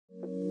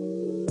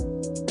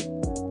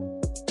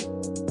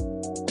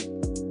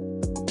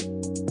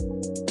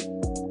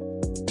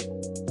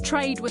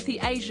Trade with the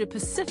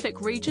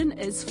Asia-Pacific region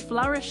is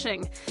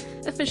flourishing.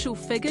 Official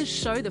figures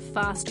show the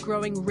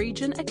fast-growing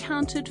region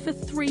accounted for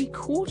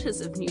 3/4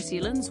 of New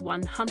Zealand's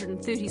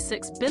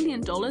 $136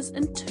 billion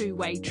in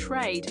two-way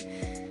trade.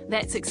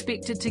 That's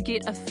expected to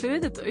get a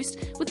further boost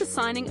with the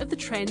signing of the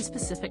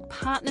Trans-Pacific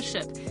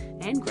Partnership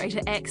and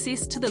greater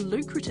access to the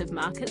lucrative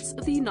markets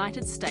of the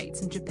United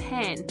States and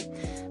Japan.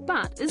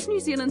 But is New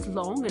Zealand's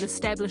long and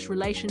established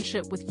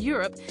relationship with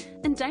Europe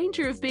in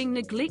danger of being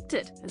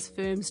neglected as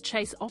firms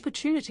chase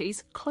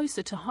opportunities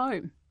closer to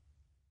home?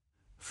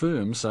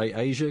 Firms say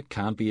Asia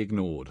can't be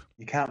ignored.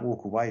 You can't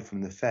walk away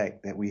from the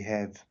fact that we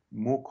have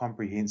more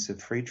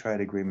comprehensive free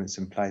trade agreements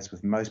in place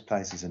with most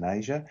places in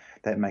Asia.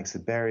 That makes the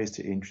barriers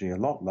to entry a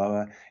lot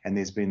lower, and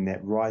there's been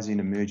that rising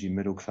emerging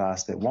middle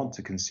class that want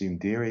to consume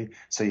dairy,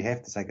 so you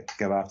have to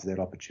go after that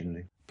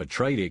opportunity. But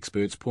trade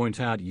experts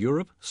point out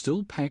Europe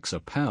still packs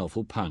a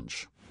powerful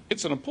punch.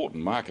 It's an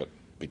important market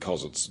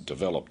because it's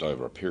developed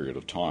over a period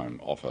of time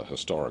off a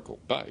historical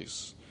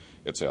base.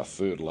 It's our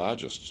third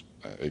largest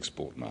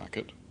export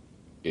market.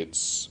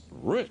 It's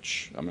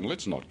rich. I mean,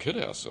 let's not kid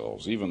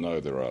ourselves. Even though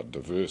there are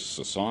diverse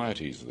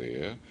societies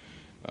there,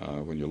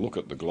 when you look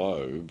at the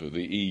globe,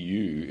 the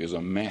EU is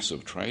a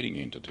massive trading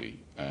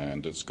entity,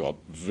 and it's got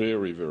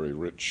very, very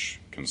rich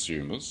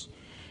consumers,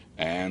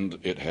 and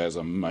it has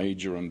a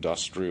major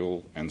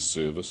industrial and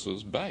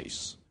services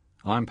base.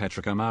 I'm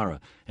Patrick O'Mara,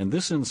 and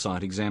this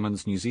insight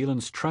examines New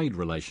Zealand's trade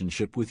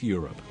relationship with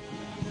Europe.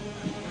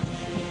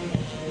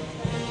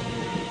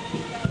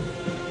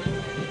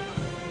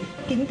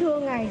 Kính thưa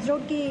ngài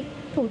John Key,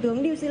 Thủ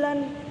tướng New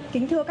Zealand,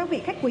 kính thưa các vị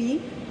khách quý.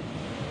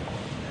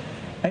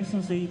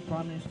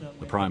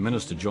 The Prime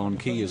Minister John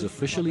Key is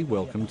officially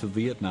welcomed to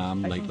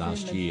Vietnam late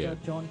last year.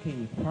 John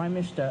Key, Prime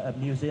Minister of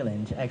New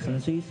Zealand,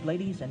 Excellencies,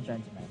 ladies and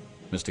gentlemen.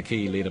 Mr.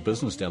 Key led a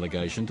business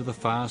delegation to the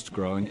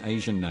fast-growing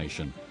Asian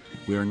nation,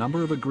 where a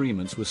number of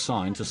agreements were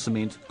signed to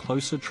cement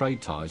closer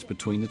trade ties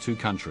between the two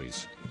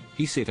countries.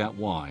 He set out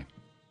why.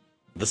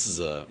 This is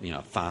a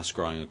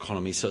fast-growing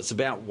economy, so it's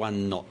about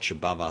one notch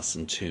above us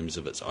in terms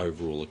of its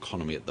overall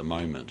economy at the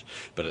moment,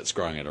 but it's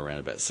growing at around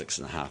about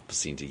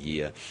 6.5% a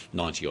year.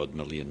 90-odd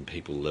million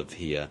people live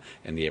here,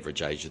 and the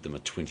average age of them are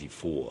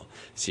 24.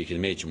 So you can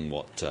imagine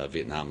what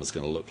Vietnam is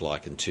going to look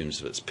like in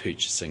terms of its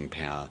purchasing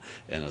power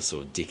in a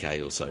sort of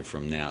decade or so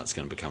from now. It's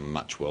going to become a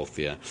much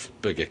wealthier,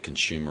 bigger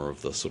consumer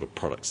of the sort of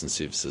products and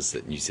services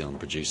that New Zealand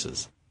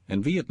produces.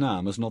 And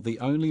Vietnam is not the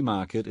only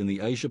market in the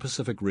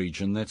Asia-Pacific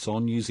region that's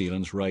on New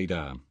Zealand's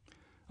radar.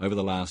 Over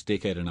the last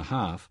decade and a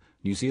half,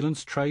 New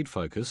Zealand's trade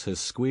focus has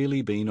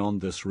squarely been on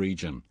this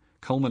region,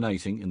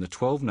 culminating in the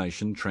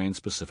 12-nation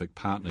Trans-Pacific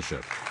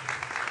Partnership.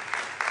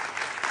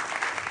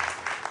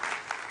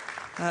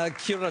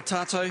 Kia ora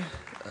tātou,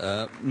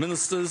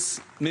 ministers,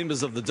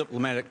 members of the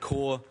diplomatic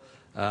corps,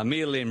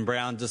 Mayor Len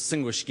Brown,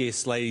 distinguished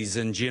guests, ladies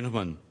and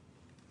gentlemen.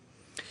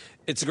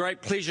 It's a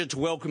great pleasure to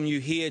welcome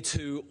you here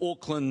to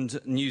Auckland,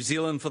 New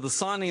Zealand for the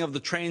signing of the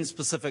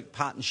Trans-Pacific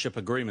Partnership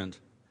Agreement.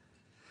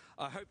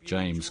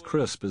 James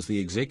Crisp is the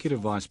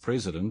Executive Vice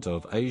President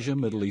of Asia,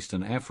 Middle East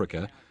and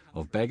Africa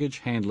of baggage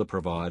handler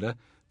provider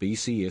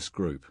BCS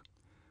Group.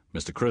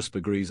 Mr. Crisp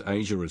agrees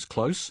Asia is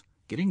close,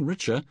 getting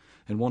richer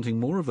and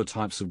wanting more of the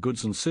types of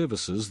goods and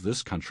services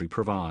this country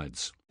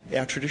provides.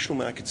 Our traditional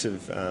markets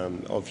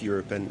of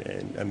Europe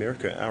and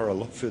America are a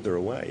lot further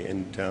away,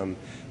 and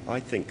I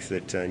think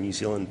that New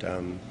Zealand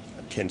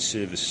can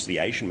service the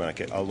Asian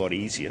market a lot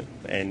easier,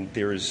 and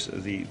there is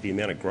the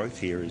amount of growth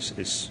here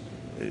is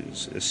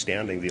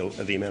astounding.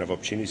 The amount of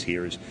opportunities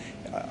here is,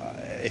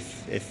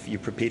 if you're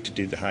prepared to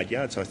do the hard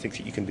yards, I think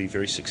that you can be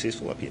very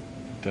successful up here.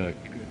 The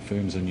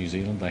firms in New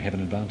Zealand, they have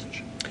an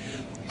advantage?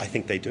 I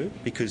think they do,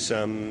 because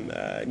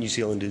New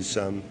Zealand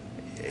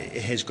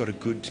has got a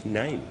good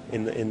name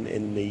in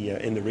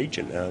the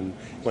region.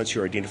 Once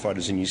you're identified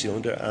as a New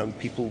Zealander,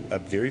 people are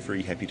very,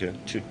 very happy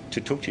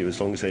to talk to you,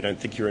 as long as they don't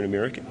think you're an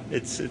American.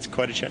 It's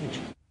quite a change.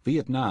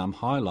 Vietnam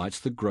highlights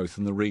the growth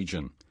in the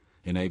region.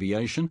 In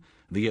aviation,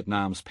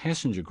 Vietnam's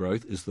passenger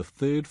growth is the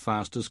third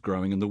fastest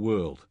growing in the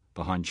world,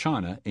 behind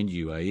China and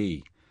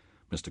UAE.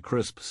 Mr.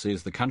 Crisp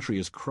says the country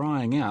is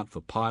crying out for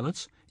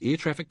pilots, air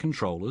traffic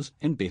controllers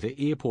and better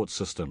airport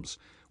systems,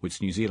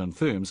 which New Zealand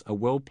firms are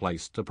well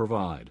placed to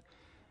provide.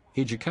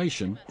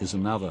 Education is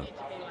another.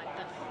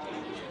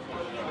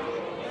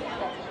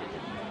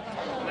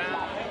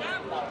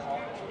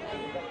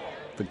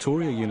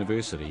 Victoria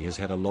University has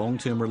had a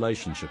long-term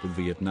relationship with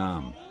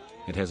Vietnam.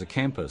 It has a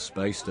campus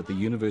based at the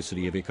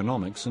University of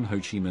Economics in Ho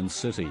Chi Minh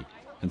City,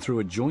 and through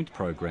a joint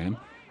program,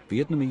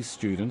 Vietnamese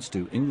students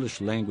do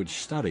English language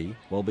study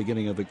while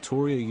beginning a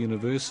Victoria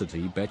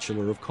University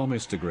Bachelor of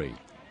Commerce degree.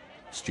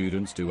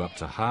 Students do up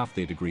to half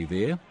their degree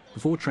there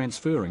before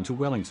transferring to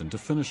Wellington to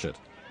finish it.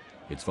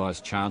 Its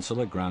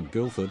Vice-Chancellor, Grant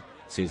Guilford,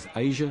 says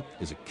Asia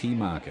is a key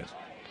market.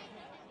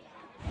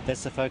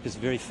 That's the focus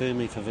very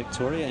firmly for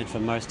Victoria and for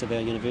most of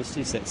our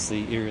universities. That's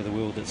the area of the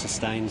world that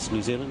sustains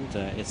New Zealand.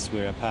 It's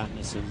where our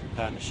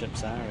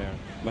partnerships are.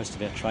 Most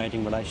of our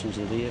trading relations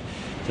are there.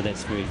 So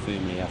that's very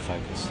firmly our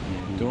focus.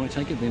 Do I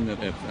take it then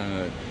that if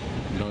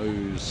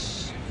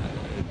those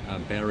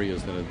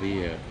barriers that are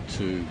there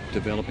to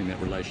developing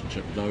that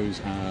relationship,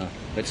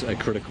 that's a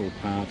critical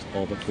part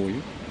of it for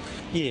you?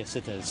 Yes,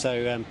 it is.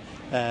 So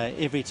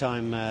every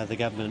time the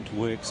government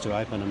works to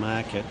open a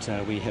market,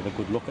 we have a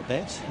good look at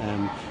that.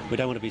 We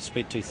don't want to be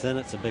spread too thin.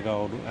 It's a big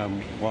old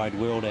wide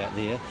world out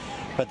there.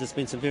 But there's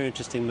been some very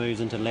interesting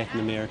moves into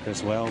Latin America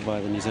as well by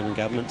the New Zealand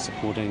government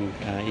supporting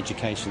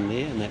education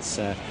there, and that's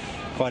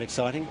quite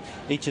exciting.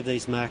 Each of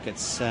these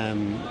markets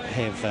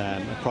have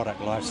a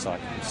product life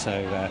cycle.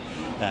 So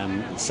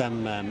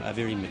some are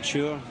very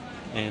mature,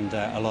 and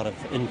a lot of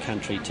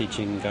in-country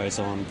teaching goes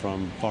on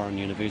from foreign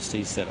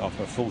universities that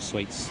offer full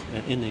suites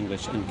in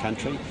English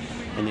in-country.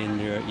 And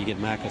then you get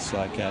markets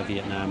like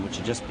Vietnam, which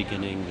are just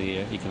beginning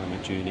their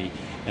economic journey,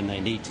 and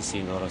they need to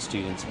send a lot of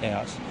students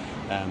out.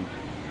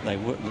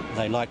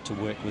 They like to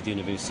work with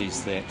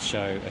universities that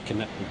show a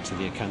commitment to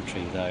their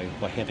country, though,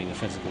 by having a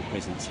physical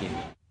presence here.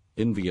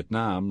 In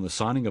Vietnam, the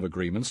signing of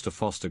agreements to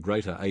foster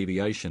greater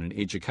aviation and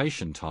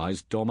education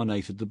ties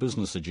dominated the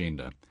business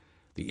agenda.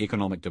 The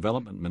Economic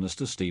Development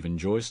Minister, Stephen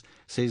Joyce,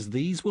 says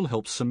these will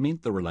help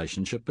cement the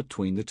relationship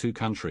between the two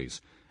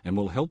countries and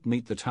will help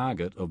meet the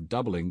target of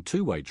doubling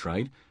two-way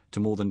trade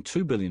to more than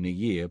 $2 billion a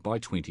year by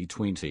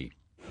 2020.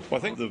 Well,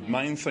 I think the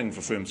main thing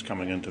for firms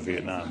coming into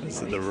Vietnam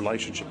is that the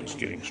relationship is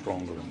getting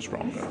stronger and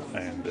stronger,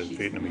 and the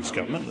Vietnamese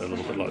government, a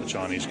little bit like the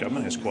Chinese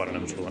government, has quite an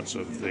influence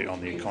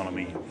on the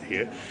economy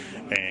here,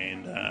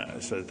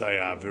 and so they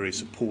are very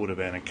supportive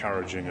and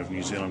encouraging of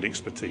New Zealand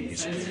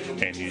expertise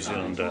and New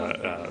Zealand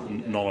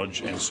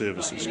knowledge and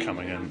services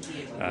coming in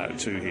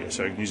to here.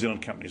 So New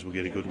Zealand companies will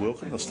get a good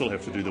welcome. They'll still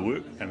have to do the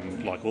work,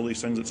 and like all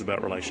these things, it's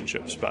about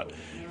relationships, but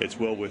it's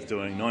well worth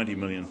doing. 90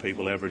 million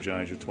people, average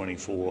age of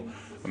 24.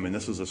 I mean,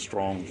 this is a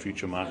strong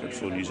future market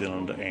for New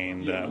Zealand,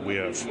 and we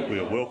are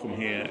welcome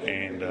here,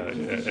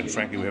 and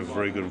frankly, we have a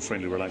very good and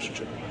friendly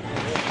relationship.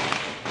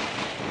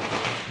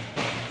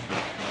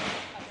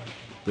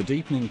 The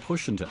deepening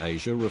push into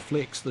Asia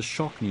reflects the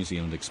shock New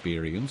Zealand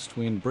experienced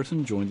when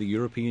Britain joined the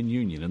European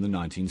Union in the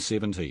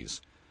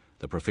 1970s.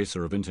 The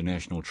Professor of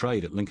International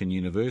Trade at Lincoln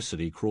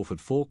University,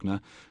 Crawford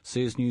Faulkner,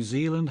 says New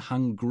Zealand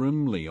hung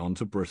grimly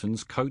onto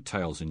Britain's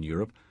coattails in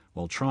Europe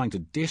while trying to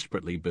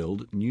desperately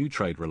build new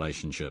trade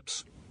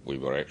relationships. We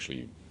were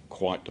actually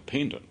quite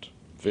dependent,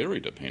 very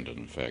dependent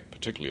in fact,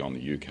 particularly on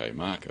the UK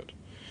market.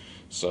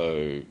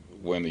 So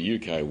when the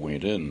UK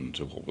went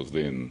into what was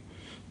then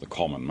the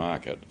common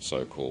market,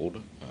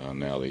 so-called,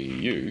 now the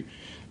EU,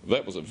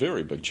 that was a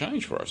very big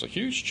change for us, a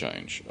huge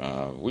change.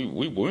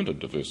 We weren't a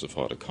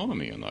diversified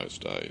economy in those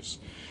days,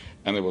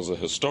 and there was a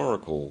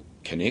historical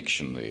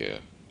connection there,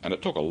 and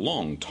it took a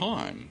long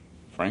time,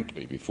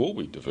 frankly, before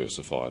we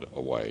diversified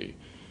away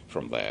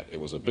from that. It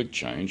was a big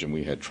change, and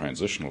we had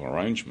transitional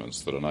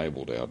arrangements that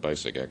enabled our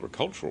basic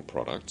agricultural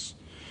products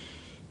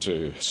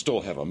to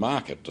still have a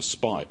market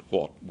despite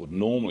what would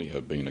normally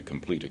have been a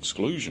complete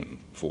exclusion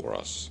for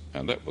us.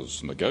 And that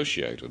was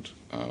negotiated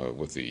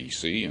with the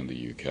EC and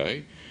the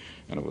UK,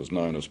 and it was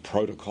known as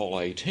Protocol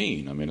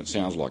 18. I mean, it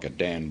sounds like a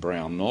Dan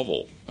Brown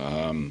novel,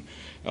 and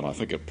I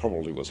think it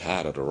probably was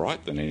harder to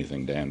write than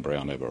anything Dan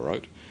Brown ever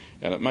wrote.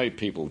 And it made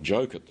people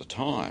joke at the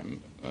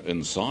time,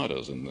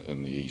 insiders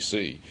in the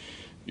EC,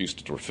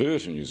 used to refer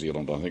to New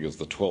Zealand, I think, as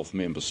the 12th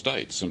member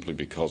state, simply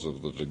because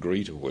of the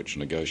degree to which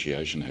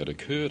negotiation had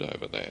occurred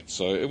over that.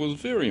 So it was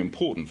very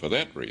important for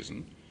that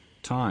reason.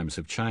 Times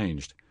have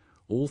changed.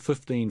 All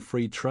 15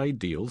 free trade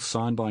deals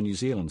signed by New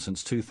Zealand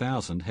since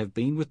 2000 have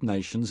been with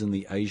nations in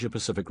the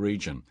Asia-Pacific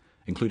region,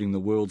 including the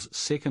world's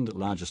second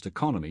largest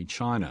economy,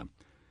 China.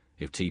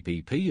 If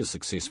TPP is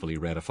successfully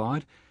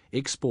ratified,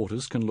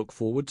 exporters can look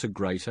forward to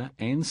greater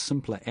and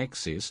simpler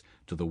access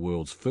to the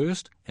world's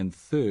first and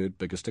third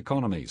biggest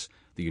economies,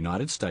 the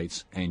United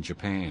States and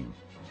Japan.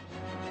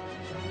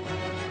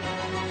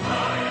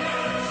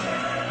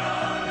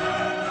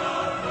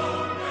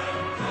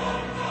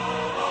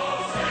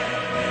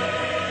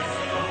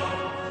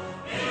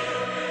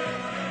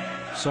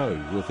 So,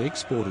 with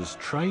exporters'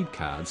 trade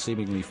cards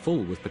seemingly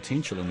full with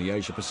potential in the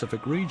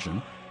Asia-Pacific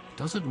region,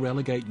 does it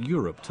relegate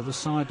Europe to the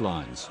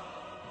sidelines?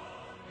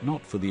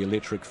 Not for the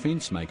electric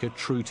fence maker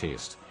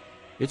TrueTest.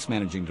 Its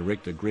managing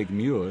director Greg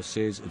Muir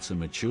says it's a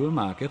mature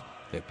market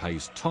that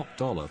pays top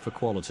dollar for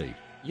quality.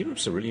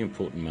 Europe's a really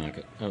important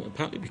market,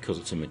 partly because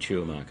it's a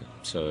mature market.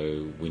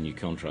 So when you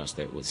contrast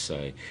that with,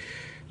 say,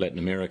 Latin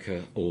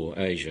America or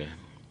Asia,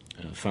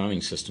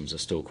 farming systems are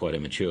still quite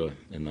immature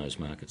in those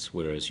markets,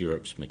 whereas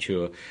Europe's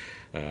mature.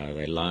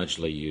 They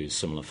largely use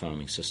similar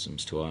farming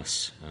systems to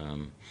us.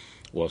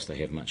 Whilst they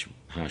have much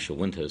harsher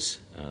winters,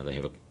 they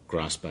have a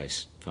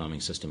grass-based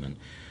farming system, and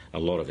a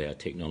lot of our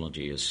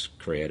technology is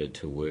created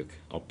to work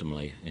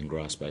optimally in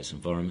grass-based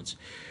environments.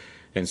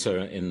 And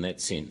so in that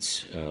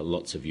sense,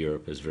 lots of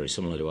Europe is very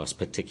similar to us,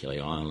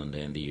 particularly Ireland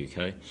and the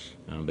UK,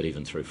 but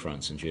even through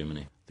France and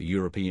Germany. The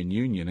European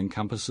Union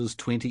encompasses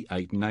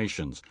 28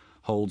 nations,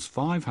 holds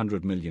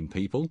 500 million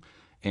people,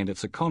 and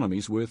its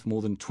economy's worth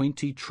more than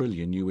 $20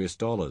 trillion.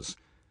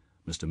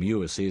 Mr.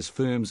 Muir says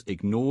firms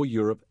ignore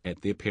Europe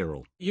at their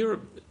peril.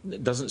 Europe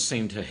doesn't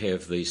seem to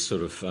have the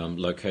sort of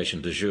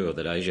location du jour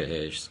that Asia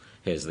has.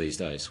 has these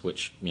days,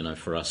 which,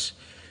 for us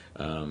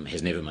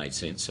has never made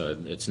sense, so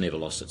it's never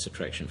lost its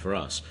attraction for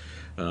us.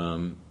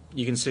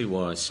 You can see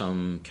why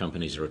some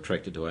companies are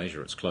attracted to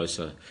Asia. It's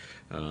closer,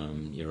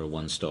 you're a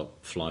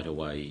one-stop flight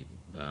away,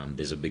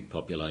 there's a big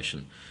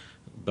population,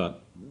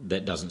 but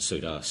that doesn't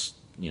suit us.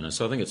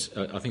 So I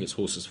think it's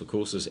horses for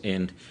courses,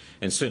 and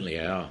certainly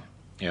our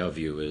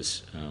view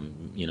is,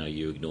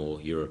 you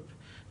ignore Europe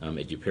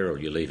at your peril.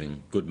 You're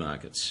leaving good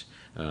markets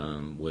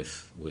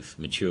with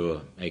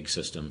mature ag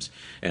systems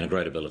and a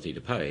great ability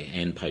to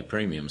pay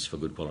premiums for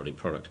good quality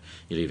product.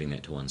 You're leaving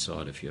that to one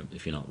side if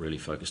you're not really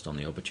focused on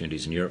the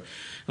opportunities in Europe.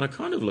 And I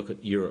kind of look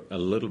at Europe a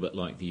little bit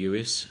like the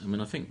US.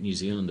 I think New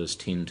Zealanders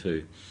tend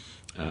to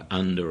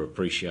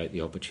underappreciate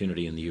the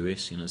opportunity in the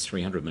US. It's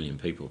 300 million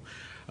people,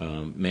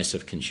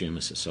 massive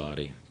consumer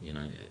society.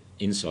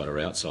 Inside or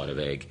outside of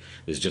ag,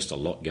 there's just a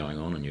lot going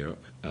on in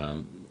Europe,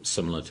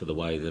 similar to the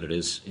way that it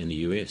is in the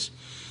US.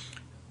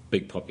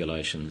 Big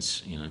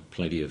populations,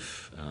 plenty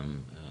of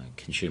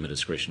consumer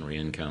discretionary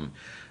income,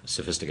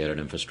 sophisticated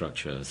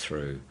infrastructure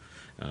through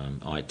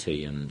IT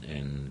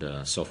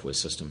and software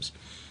systems.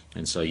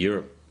 And so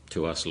Europe,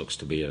 to us, looks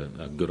to be a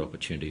good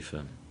opportunity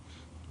for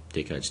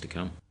decades to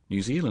come.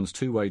 New Zealand's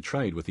two-way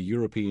trade with the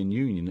European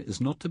Union is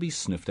not to be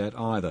sniffed at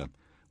either,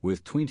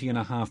 worth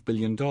 $20.5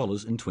 billion in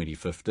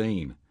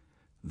 2015.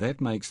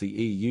 That makes the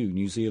EU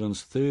New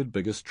Zealand's third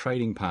biggest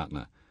trading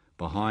partner,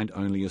 behind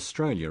only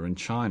Australia and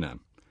China.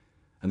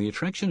 And the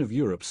attraction of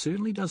Europe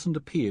certainly doesn't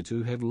appear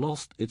to have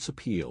lost its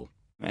appeal.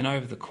 And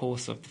over the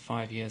course of the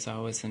 5 years I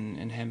was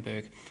in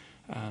Hamburg,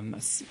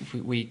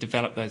 we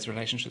developed those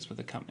relationships with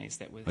the companies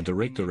that were... A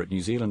director at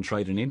New Zealand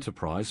Trade and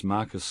Enterprise,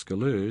 Marcus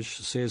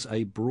Scalerge, says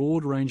a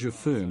broad range of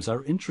firms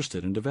are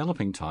interested in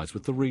developing ties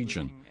with the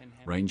region,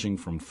 ranging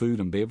from food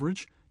and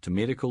beverage to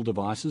medical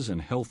devices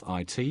and health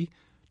IT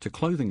to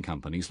clothing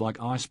companies like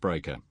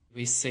Icebreaker.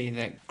 We see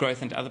that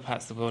growth into other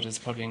parts of the world has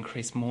probably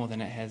increased more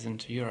than it has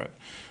into Europe.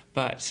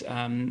 But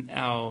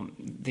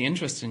the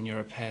interest in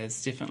Europe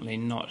has definitely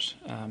not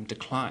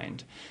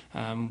declined.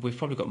 We've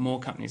probably got more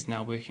companies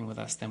now working with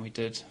us than we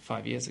did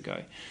 5 years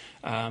ago.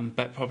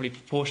 But probably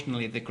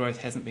proportionally the growth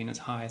hasn't been as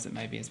high as it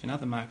maybe has been in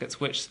other markets,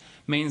 which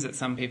means that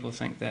some people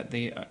think that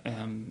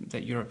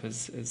that Europe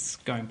is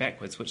going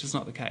backwards, which is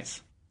not the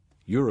case.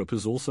 Europe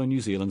is also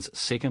New Zealand's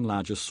second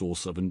largest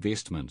source of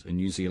investment in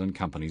New Zealand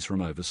companies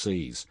from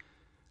overseas.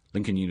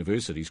 Lincoln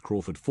University's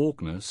Crawford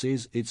Faulkner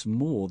says it's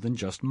more than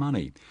just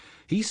money.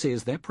 He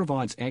says that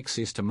provides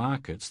access to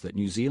markets that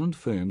New Zealand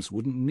firms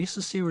wouldn't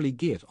necessarily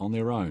get on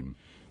their own.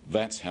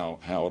 That's how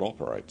it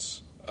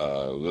operates.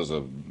 There's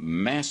a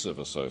massive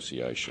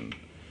association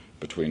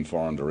between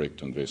foreign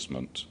direct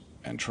investment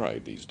and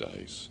trade these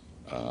days,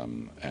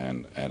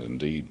 and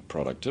indeed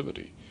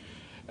productivity.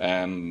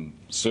 And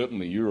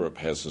certainly Europe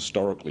has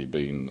historically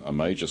been a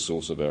major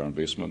source of our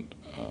investment.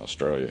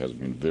 Australia has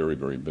been very,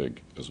 very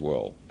big as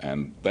well.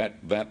 And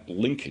that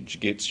linkage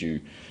gets you,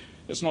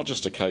 it's not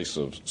just a case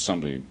of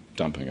somebody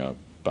dumping a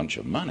bunch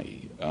of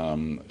money.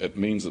 It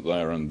means that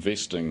they are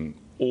investing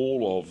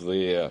all of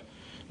their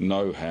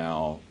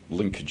know-how,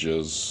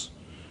 linkages,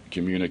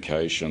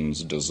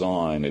 communications,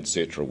 design,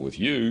 etc. with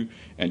you,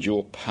 and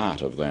you're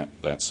part of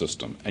that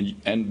system.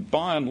 And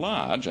by and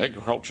large,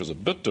 agriculture is a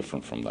bit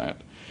different from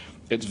that.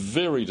 It's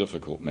very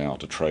difficult now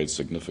to trade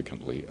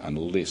significantly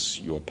unless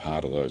you're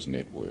part of those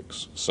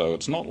networks. So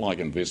it's not like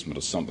investment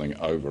is something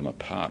over and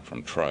apart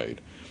from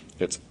trade.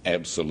 It's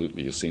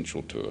absolutely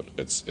essential to it.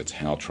 It's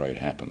how trade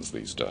happens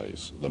these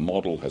days. The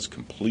model has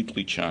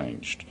completely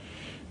changed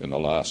in the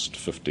last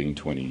 15,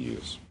 20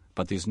 years.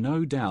 But there's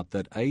no doubt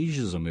that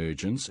Asia's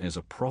emergence as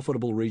a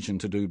profitable region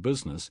to do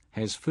business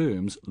has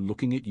firms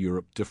looking at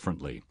Europe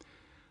differently.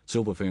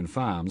 Silverfern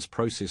Farms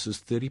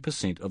processes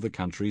 30% of the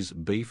country's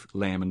beef,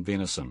 lamb and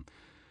venison,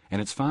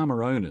 and its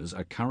farmer owners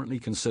are currently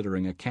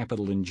considering a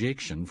capital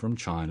injection from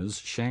China's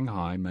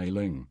Shanghai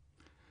Meiling.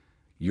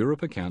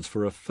 Europe accounts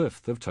for a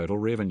fifth of total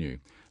revenue,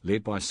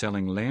 led by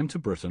selling lamb to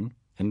Britain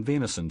and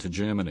venison to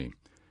Germany.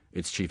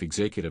 Its chief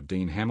executive,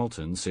 Dean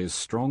Hamilton, says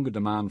stronger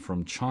demand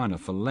from China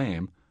for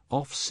lamb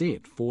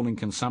offset falling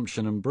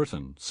consumption in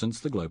Britain since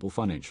the global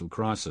financial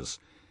crisis.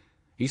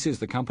 He says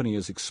the company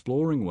is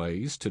exploring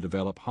ways to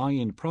develop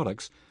high-end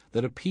products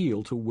that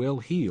appeal to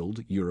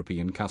well-heeled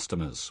European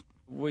customers.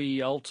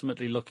 We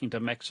ultimately looking to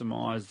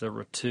maximise the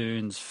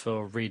returns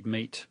for red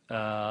meat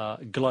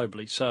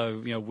globally.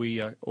 So, we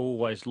are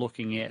always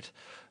looking at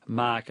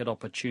market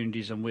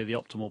opportunities and where the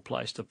optimal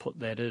place to put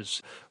that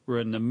is. We're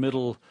in the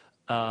middle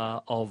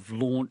of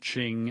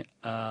launching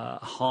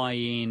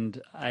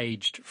high-end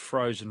aged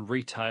frozen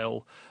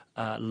retail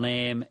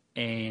lamb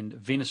and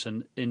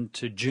venison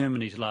into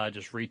Germany's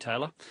largest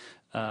retailer.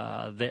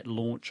 That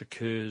launch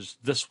occurs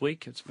this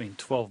week. It's been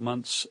 12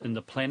 months in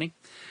the planning.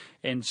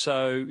 And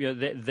so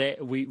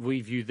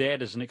we view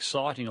that as an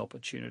exciting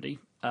opportunity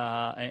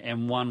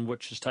and one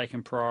which has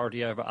taken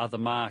priority over other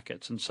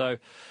markets. And so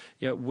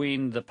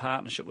when the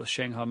partnership with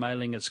Shanghai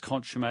Meiling is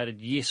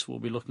consummated, yes, we'll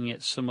be looking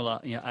at similar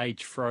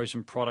aged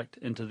frozen product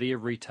into their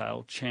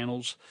retail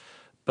channels.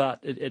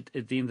 But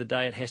at the end of the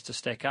day, it has to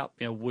stack up.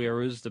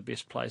 Where is the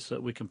best place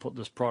that we can put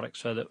this product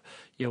so that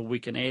we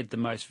can add the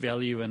most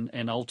value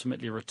and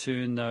ultimately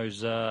return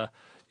those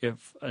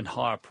and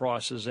higher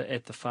prices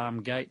at the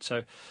farm gate.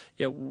 So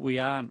we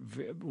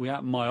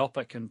aren't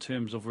myopic in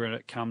terms of when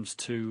it comes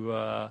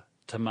to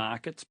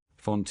markets.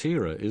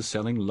 Fonterra is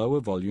selling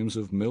lower volumes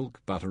of milk,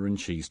 butter and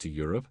cheese to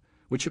Europe,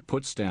 which it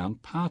puts down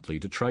partly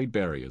to trade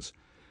barriers.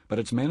 But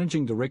its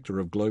Managing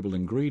Director of Global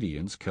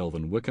Ingredients,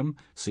 Kelvin Wickham,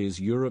 says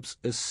Europe's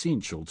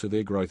essential to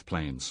their growth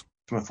plans.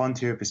 From a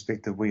Fonterra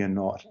perspective, we are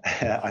not.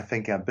 I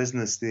think our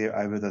business there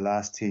over the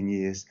last 10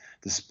 years,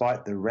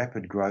 despite the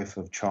rapid growth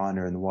of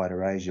China and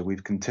wider Asia,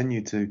 we've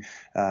continued to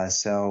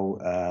sell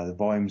the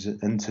volumes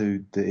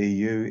into the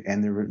EU,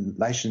 and the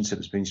relationship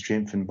has been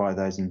strengthened by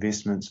those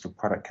investments for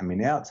product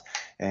coming out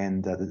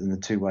and in the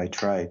two-way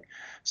trade.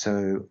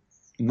 So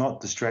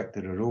not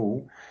distracted at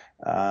all.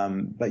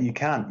 But you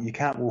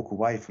can't walk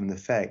away from the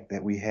fact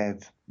that we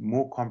have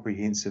more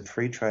comprehensive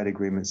free trade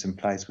agreements in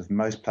place with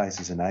most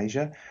places in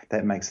Asia.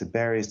 That makes the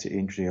barriers to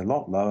entry a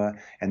lot lower,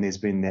 and there's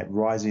been that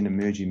rising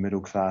emerging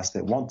middle class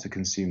that want to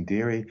consume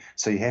dairy,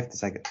 so you have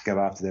to go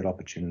after that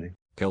opportunity.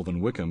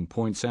 Kelvin Wickham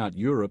points out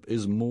Europe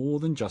is more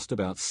than just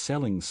about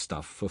selling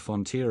stuff for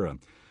Fonterra.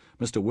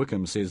 Mr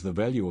Wickham says the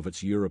value of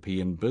its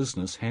European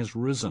business has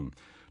risen,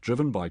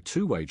 driven by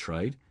two-way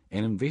trade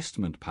and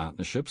investment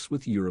partnerships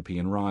with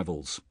European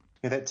rivals.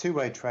 Yeah, that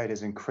two-way trade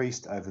has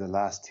increased over the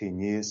last 10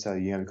 years. So,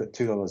 we've got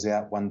 $2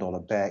 out,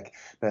 $1 back.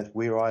 But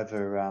we're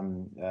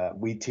either,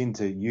 we tend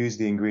to use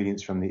the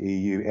ingredients from the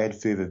EU, add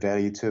further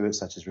value to it,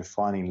 such as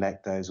refining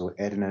lactose or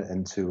adding it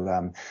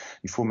into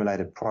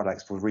formulated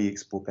products for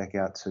re-export back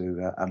out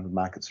to other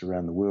markets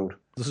around the world.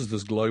 This is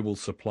this global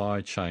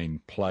supply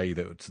chain play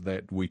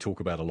that we talk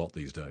about a lot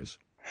these days.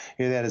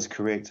 Yeah, that is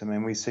correct. I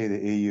mean, we see the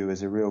EU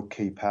as a real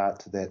key part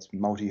to that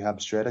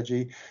multi-hub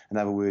strategy. In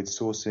other words,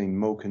 sourcing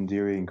milk and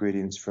dairy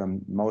ingredients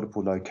from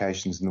multiple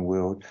locations in the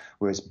world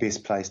where it's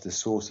best placed to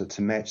source it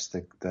to match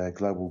the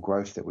global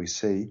growth that we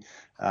see.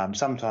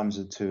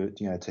 Sometimes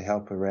to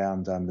help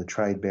around the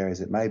trade barriers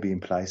that may be in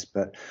place,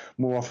 but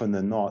more often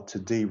than not to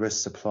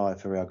de-risk supply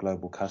for our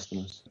global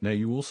customers. Now,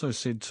 you also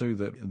said too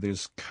that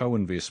there's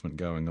co-investment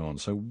going on.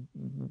 So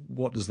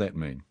what does that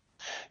mean?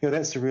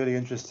 That's a really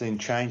interesting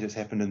change that's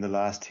happened in the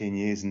last 10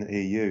 years in the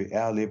EU.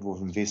 Our level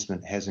of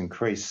investment has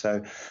increased.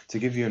 So to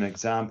give you an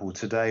example,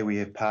 today we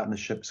have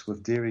partnerships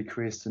with Dairy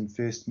Crest and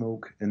First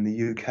Milk in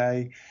the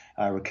UK,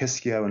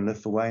 Rokisco in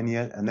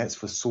Lithuania, and that's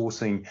for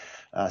sourcing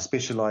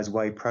specialised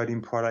whey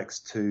protein products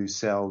to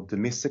sell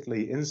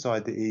domestically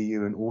inside the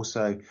EU and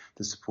also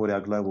to support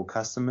our global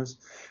customers.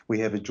 We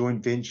have a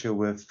joint venture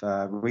with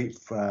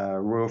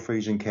Royal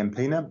Frisian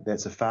Campina.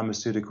 That's a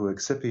pharmaceutical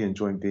excipient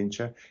joint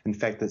venture. In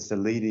fact, it's the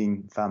leading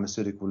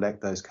pharmaceutical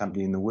lactose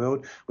company in the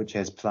world, which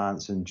has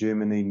plants in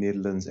Germany,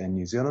 Netherlands and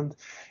New Zealand.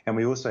 And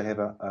we also have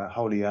a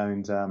wholly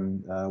owned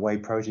whey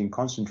protein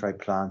concentrate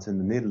plant in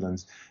the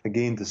Netherlands,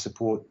 again to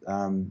support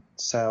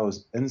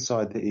sales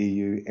inside the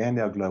EU and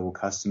our global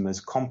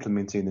customers,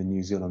 complementing the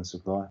New Zealand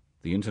supply.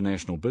 The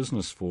International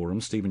Business Forum,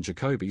 Stephen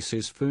Jacoby,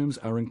 says firms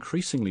are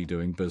increasingly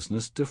doing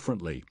business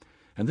differently,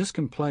 and this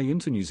can play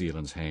into New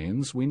Zealand's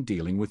hands when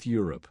dealing with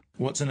Europe.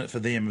 What's in it for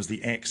them is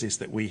the access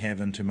that we have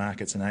into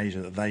markets in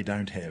Asia that they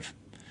don't have,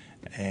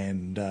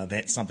 and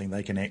that's something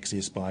they can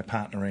access by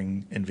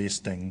partnering,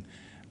 investing,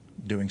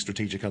 doing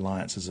strategic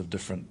alliances of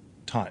different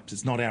types.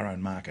 It's not our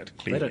own market,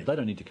 clearly. They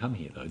don't need to come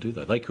here, though, do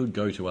they? They could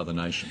go to other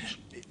nations.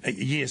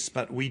 Yes,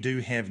 but we do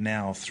have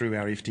now, through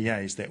our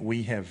FTAs that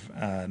we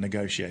have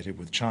negotiated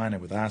with China,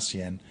 with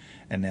ASEAN,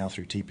 and now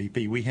through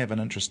TPP, we have an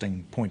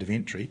interesting point of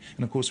entry.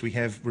 And, of course, we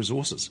have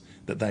resources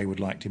that they would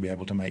like to be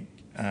able to make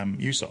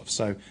use of.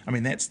 So, I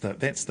mean, that's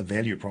the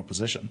value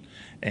proposition,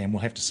 and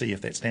we'll have to see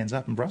if that stands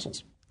up in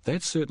Brussels.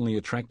 That certainly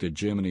attracted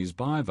Germany's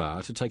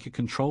BayWa to take a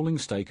controlling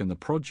stake in the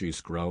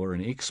produce grower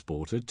and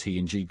exporter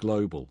T&G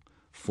Global,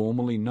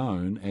 formerly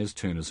known as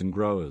Turners and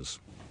Growers.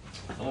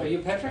 Are you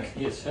Patrick?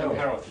 Yes, I'm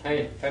Harold.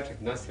 Hey, Patrick,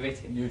 nice to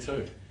meet you. You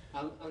too.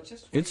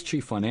 Its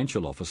Chief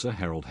Financial Officer,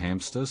 Harold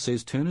Hamster,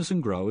 says Turners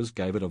and Growers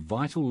gave it a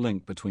vital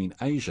link between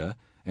Asia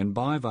and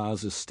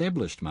BayWa's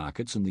established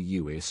markets in the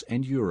US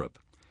and Europe.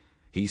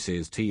 He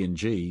says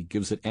T&G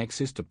gives it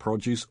access to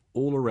produce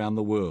all around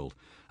the world,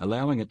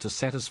 allowing it to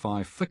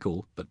satisfy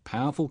fickle but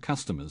powerful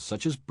customers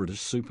such as British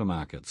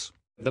supermarkets.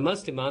 The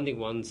most demanding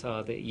ones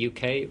are the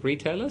UK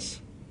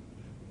retailers.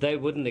 They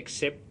wouldn't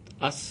accept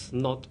us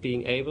not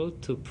being able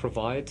to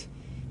provide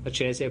a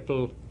Cheers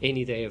apple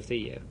any day of the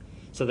year.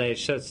 So they're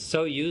just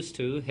so used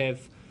to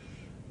have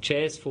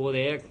Cheers for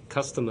their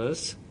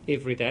customers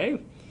every day,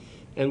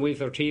 and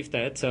we've achieved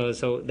that.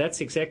 So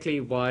that's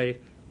exactly why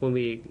when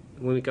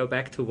we go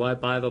back to why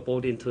BayWa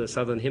bought into a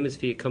Southern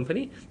Hemisphere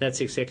company, that's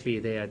exactly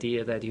the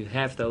idea, that you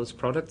have those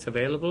products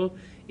available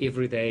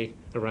every day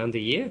around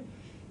the year.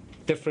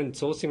 Different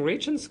sourcing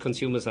regions,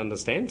 consumers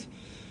understand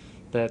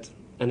that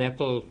an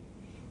apple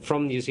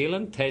from New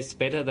Zealand tastes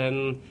better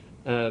than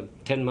a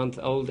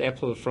 10-month-old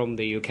apple from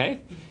the UK,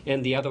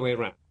 and the other way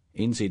around.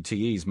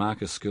 NZTE's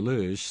Marcus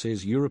Scalerge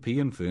says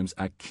European firms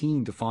are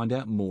keen to find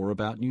out more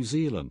about New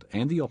Zealand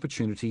and the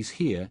opportunities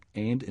here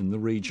and in the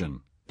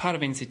region. Part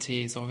of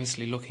NZTE is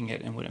obviously looking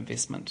at inward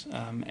investment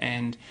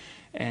and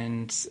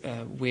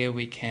where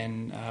we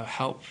can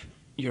help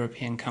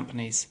European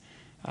companies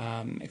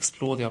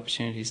explore the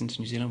opportunities into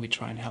New Zealand. We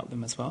try and help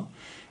them as well.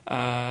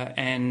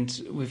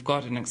 And we've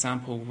got an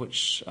example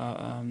which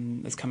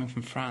is coming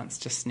from France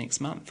just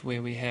next month,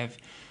 where we have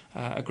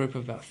a group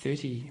of about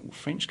 30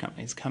 French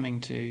companies coming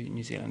to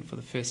New Zealand for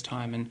the first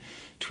time in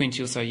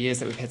 20 or so years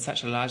that we've had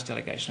such a large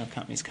delegation of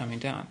companies coming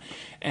down.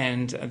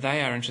 And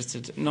they are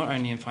interested not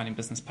only in finding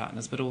business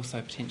partners, but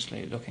also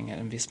potentially looking at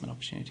investment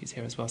opportunities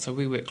here as well. So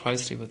we work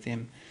closely with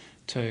them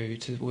to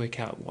work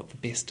out what the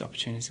best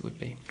opportunity would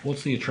be.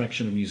 What's the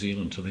attraction of New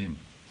Zealand to them?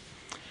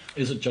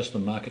 Is it just the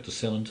market to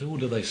sell into, or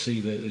do they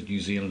see New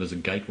Zealand as a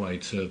gateway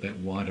to that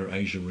wider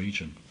Asia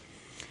region?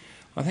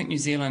 I think New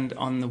Zealand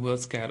on the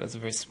world scale is a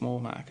very small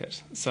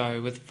market. So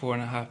with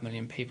 4.5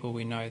 million people,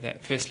 we know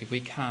that firstly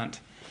we can't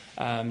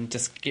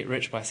just get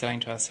rich by selling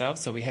to ourselves,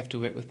 so we have to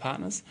work with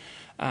partners.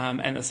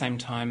 And at the same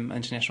time,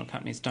 international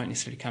companies don't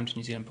necessarily come to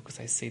New Zealand because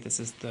they see this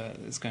as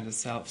is going to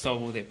solve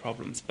all their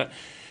problems. But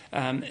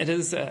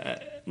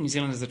New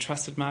Zealand is a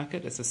trusted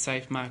market, it's a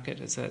safe market,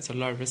 it's a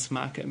low-risk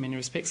market in many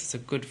respects. It's a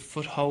good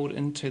foothold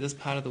into this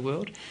part of the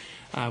world.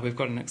 We've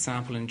got an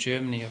example in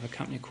Germany of a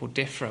company called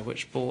DEFRA,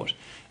 which bought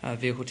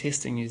Vehicle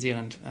Testing New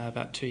Zealand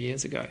about 2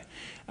 years ago.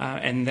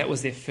 And that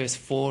was their first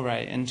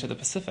foray into the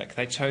Pacific.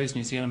 They chose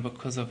New Zealand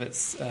because of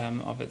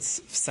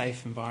its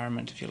safe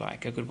environment, if you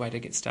like, a good way to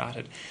get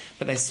started.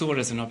 But they saw it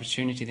as an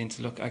opportunity then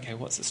to look, okay,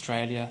 what's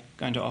Australia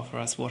going to offer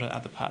us? What are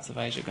other parts of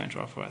Asia going to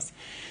offer us?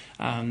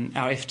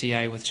 Our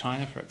FTA with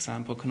China, for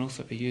example, can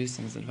also be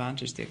used as an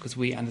advantage there because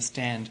we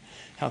understand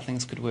how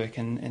things could work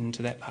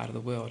into that part of the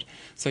world.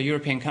 So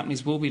European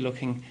companies will be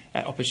looking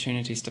at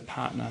opportunities to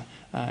partner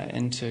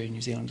into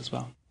New Zealand as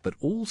well. But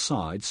all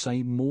sides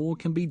say more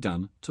can be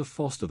done to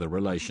foster the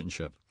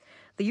relationship.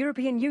 The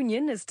European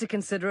Union is to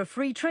consider a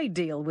free trade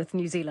deal with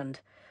New Zealand.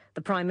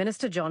 The Prime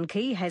Minister, John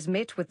Key, has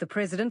met with the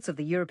presidents of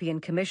the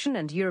European Commission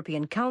and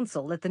European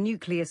Council at the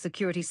Nuclear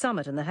Security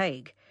Summit in The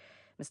Hague.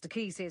 Mr.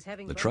 Key says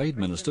having the Trade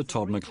Minister,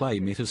 Todd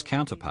McClay, met his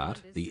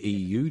counterpart, the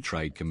EU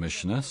Trade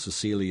Commissioner,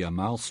 Cecilia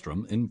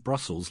Malmström, in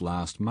Brussels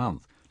last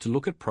month to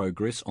look at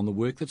progress on the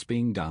work that's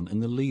being done in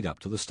the lead-up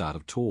to the start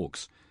of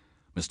talks.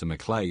 Mr.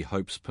 McClay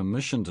hopes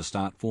permission to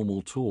start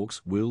formal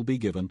talks will be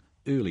given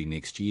early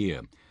next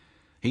year.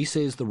 He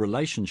says the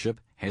relationship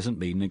hasn't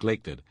been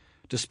neglected,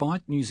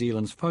 despite New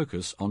Zealand's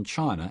focus on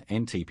China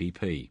and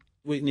TPP.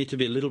 We need to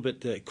be a little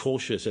bit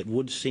cautious. It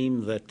would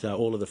seem that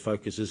all of the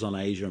focus is on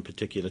Asia, in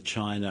particular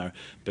China,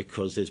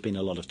 because there's been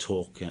a lot of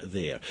talk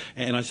there.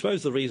 And I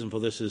suppose the reason for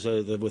this is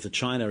that with the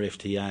China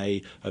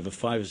FTA, over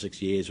 5 or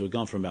 6 years, we've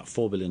gone from about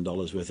 $4 billion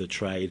worth of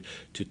trade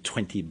to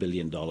 $20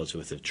 billion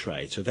worth of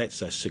trade. So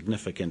that's a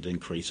significant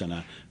increase in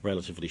a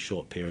relatively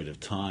short period of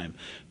time.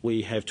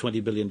 We have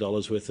 $20 billion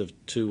worth of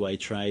two-way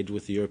trade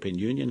with the European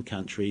Union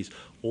countries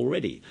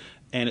already.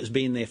 And it's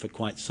been there for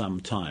quite some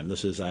time.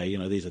 This is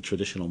these are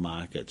traditional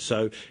markets.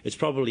 So it's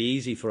probably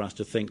easy for us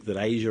to think that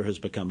Asia has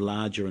become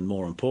larger and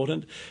more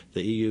important.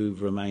 The EU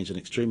remains an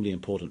extremely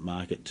important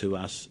market to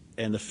us.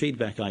 And the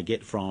feedback I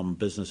get from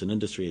business and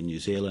industry in New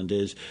Zealand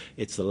is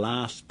it's the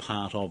last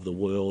part of the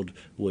world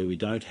where we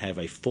don't have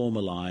a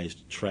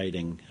formalised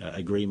trading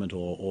agreement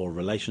or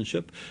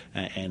relationship,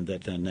 and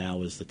that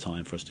now is the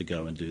time for us to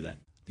go and do that.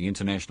 The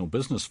International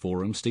Business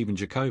Forum, Stephen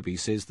Jacoby,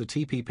 says the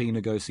TPP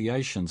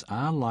negotiations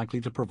are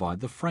likely to provide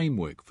the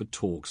framework for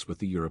talks with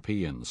the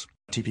Europeans.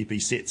 TPP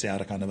sets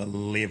out a kind of a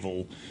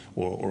level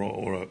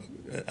or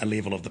a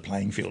level of the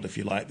playing field, if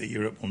you like, that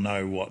Europe will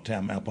know what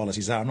our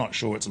policies are. I'm not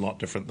sure it's a lot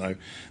different, though,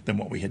 than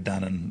what we had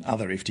done in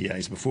other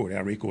FTAs before.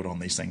 Our record on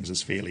these things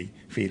is fairly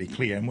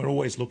clear, and we're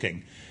always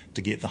looking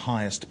to get the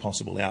highest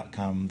possible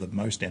outcome, the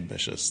most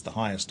ambitious, the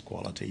highest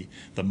quality,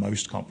 the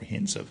most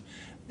comprehensive.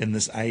 In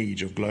this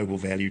age of global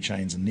value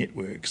chains and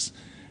networks,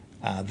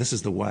 this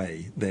is the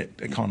way that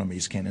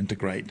economies can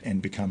integrate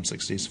and become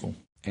successful.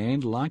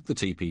 And like the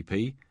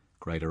TPP,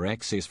 greater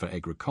access for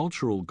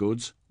agricultural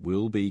goods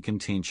will be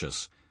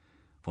contentious.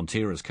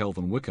 Fonterra's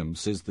Kelvin Wickham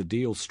says the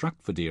deal struck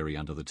for dairy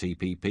under the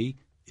TPP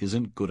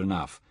isn't good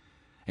enough.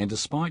 And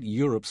despite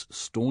Europe's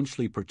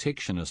staunchly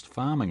protectionist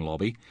farming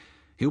lobby,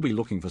 he'll be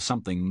looking for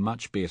something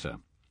much better.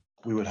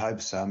 We would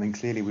hope so. I mean,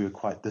 clearly we were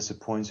quite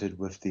disappointed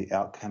with the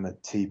outcome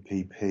at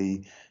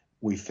TPP.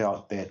 We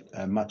felt that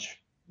a much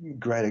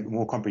greater,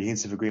 more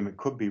comprehensive agreement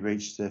could be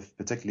reached,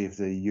 particularly if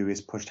the US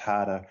pushed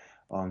harder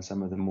on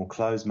some of the more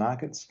closed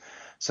markets.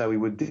 So we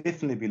would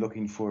definitely be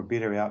looking for a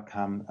better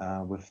outcome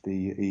with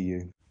the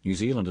EU. New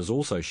Zealand is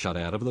also shut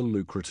out of the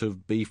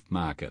lucrative beef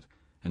market,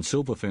 and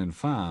Silver Fern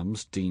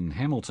Farms' Dean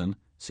Hamilton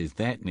says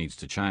that needs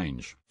to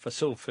change. For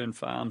Silver Fern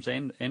Farms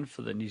and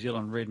for the New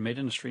Zealand red meat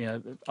industry,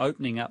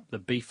 opening up the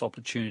beef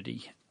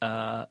opportunity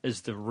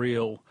is the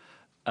real,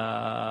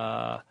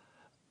 I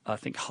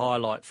think,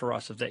 highlight for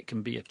us if that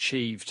can be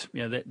achieved.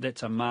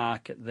 That's a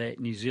market that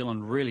New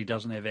Zealand really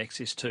doesn't have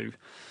access to.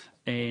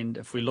 And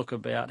if we look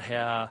about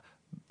how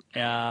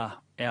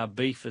our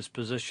beef is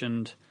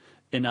positioned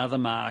in other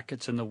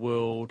markets in the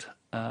world,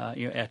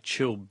 our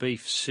chilled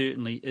beef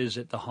certainly is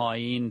at the high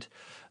end.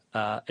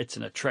 It's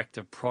an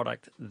attractive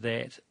product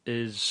that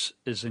is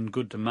in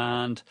good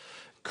demand.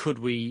 Could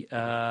we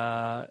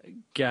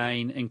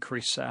gain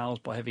increased sales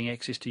by having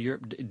access to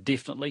Europe?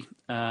 Definitely.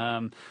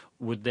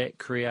 Would that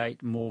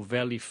create more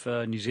value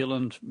for New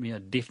Zealand?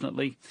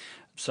 Definitely.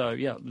 So,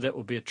 that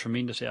would be a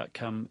tremendous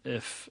outcome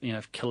if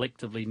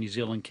collectively New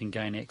Zealand can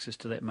gain access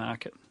to that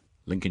market.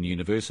 Lincoln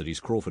University's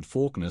Crawford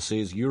Faulkner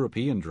says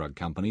European drug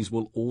companies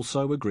will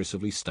also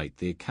aggressively state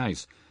their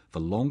case for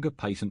longer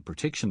patent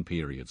protection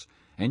periods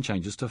and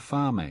changes to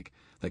Pharmac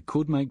that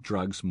could make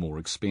drugs more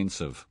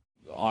expensive.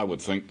 I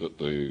would think that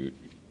the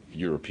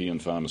European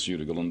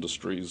pharmaceutical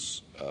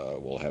industries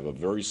will have a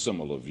very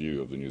similar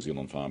view of the New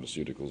Zealand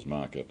pharmaceuticals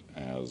market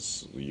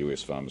as the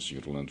US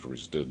pharmaceutical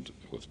industries did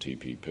with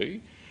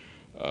TPP.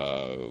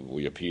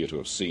 We appear to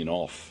have seen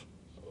off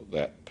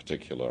that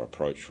particular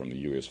approach from the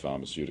US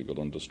pharmaceutical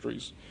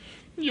industries.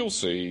 You'll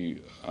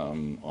see,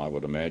 I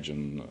would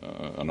imagine,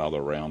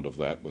 another round of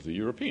that with the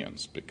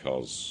Europeans,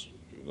 because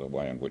the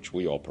way in which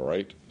we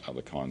operate,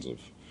 the kinds of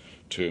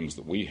terms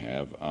that we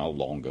have are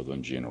longer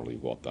than generally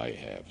what they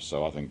have.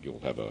 So I think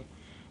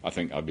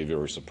I'd be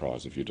very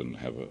surprised if you didn't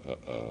have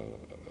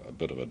a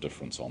bit of a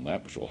difference on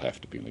that, which will have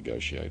to be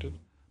negotiated.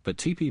 But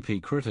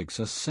TPP critics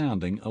are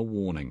sounding a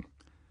warning.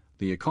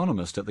 The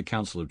economist at the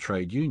Council of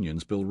Trade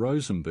Unions, Bill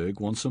Rosenberg,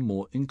 wants a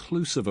more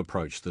inclusive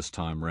approach this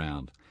time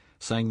round,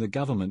 saying the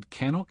government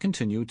cannot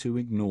continue to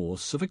ignore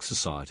civic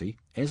society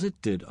as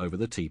it did over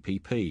the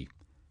TPP.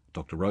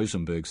 Dr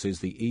Rosenberg says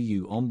the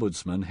EU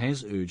Ombudsman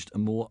has urged a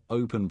more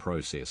open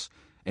process,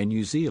 and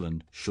New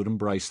Zealand should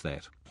embrace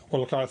that.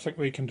 Well, look, I think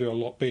we can do a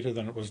lot better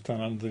than it was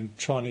done under the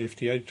China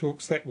FTA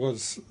talks. That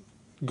was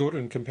good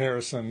in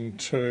comparison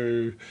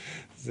to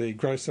the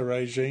Grosser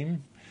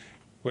regime,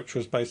 which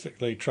was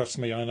basically, trust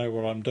me, I know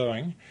what I'm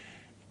doing.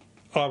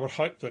 I would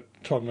hope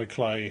that Todd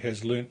McClay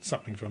has learnt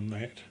something from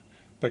that,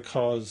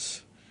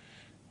 because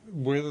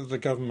whether the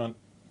government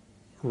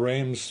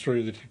rams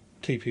through the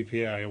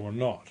TPPA or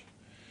not,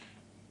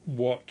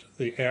 what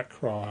the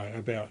outcry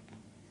about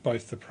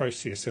both the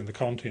process and the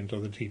content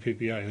of the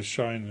TPPA has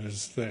shown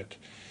is that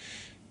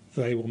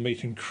they will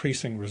meet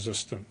increasing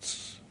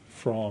resistance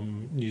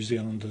from New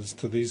Zealanders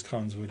to these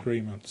kinds of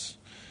agreements,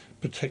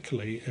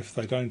 particularly if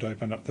they don't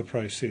open up the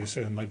process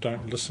and they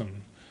don't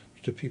listen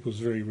to people's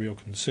very real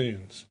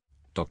concerns.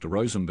 Dr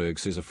Rosenberg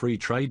says a free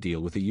trade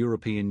deal with the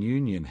European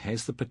Union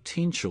has the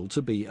potential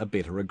to be a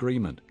better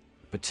agreement,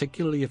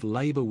 particularly if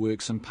Labour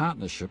works in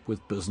partnership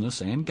with business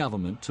and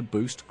government to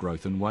boost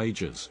growth and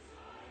wages.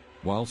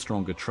 While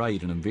stronger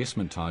trade and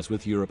investment ties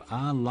with Europe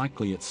are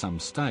likely at some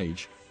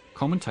stage,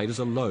 commentators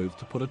are loath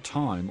to put a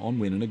time on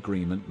when an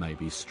agreement may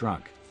be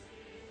struck.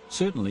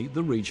 Certainly,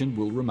 the region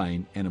will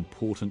remain an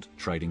important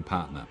trading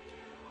partner.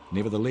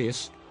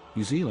 Nevertheless,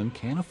 New Zealand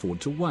can afford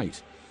to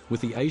wait,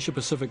 with the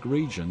Asia-Pacific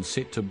region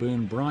set to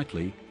burn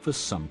brightly for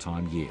some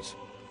time yet.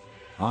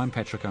 I'm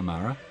Patrick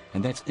O'Mara,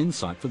 and that's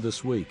Insight for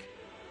this week.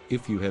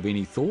 If you have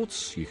any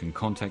thoughts, you can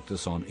contact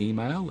us on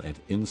email at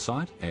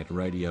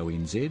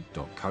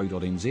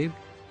insight@radionz.co.nz,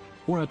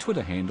 or our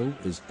Twitter handle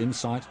is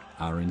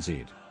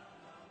InsightRNZ.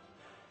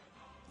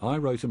 I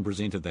wrote and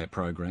presented that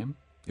program.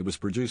 It was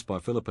produced by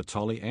Philippa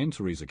Tolley and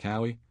Teresa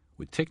Cowie,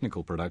 with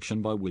technical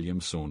production by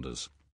William Saunders.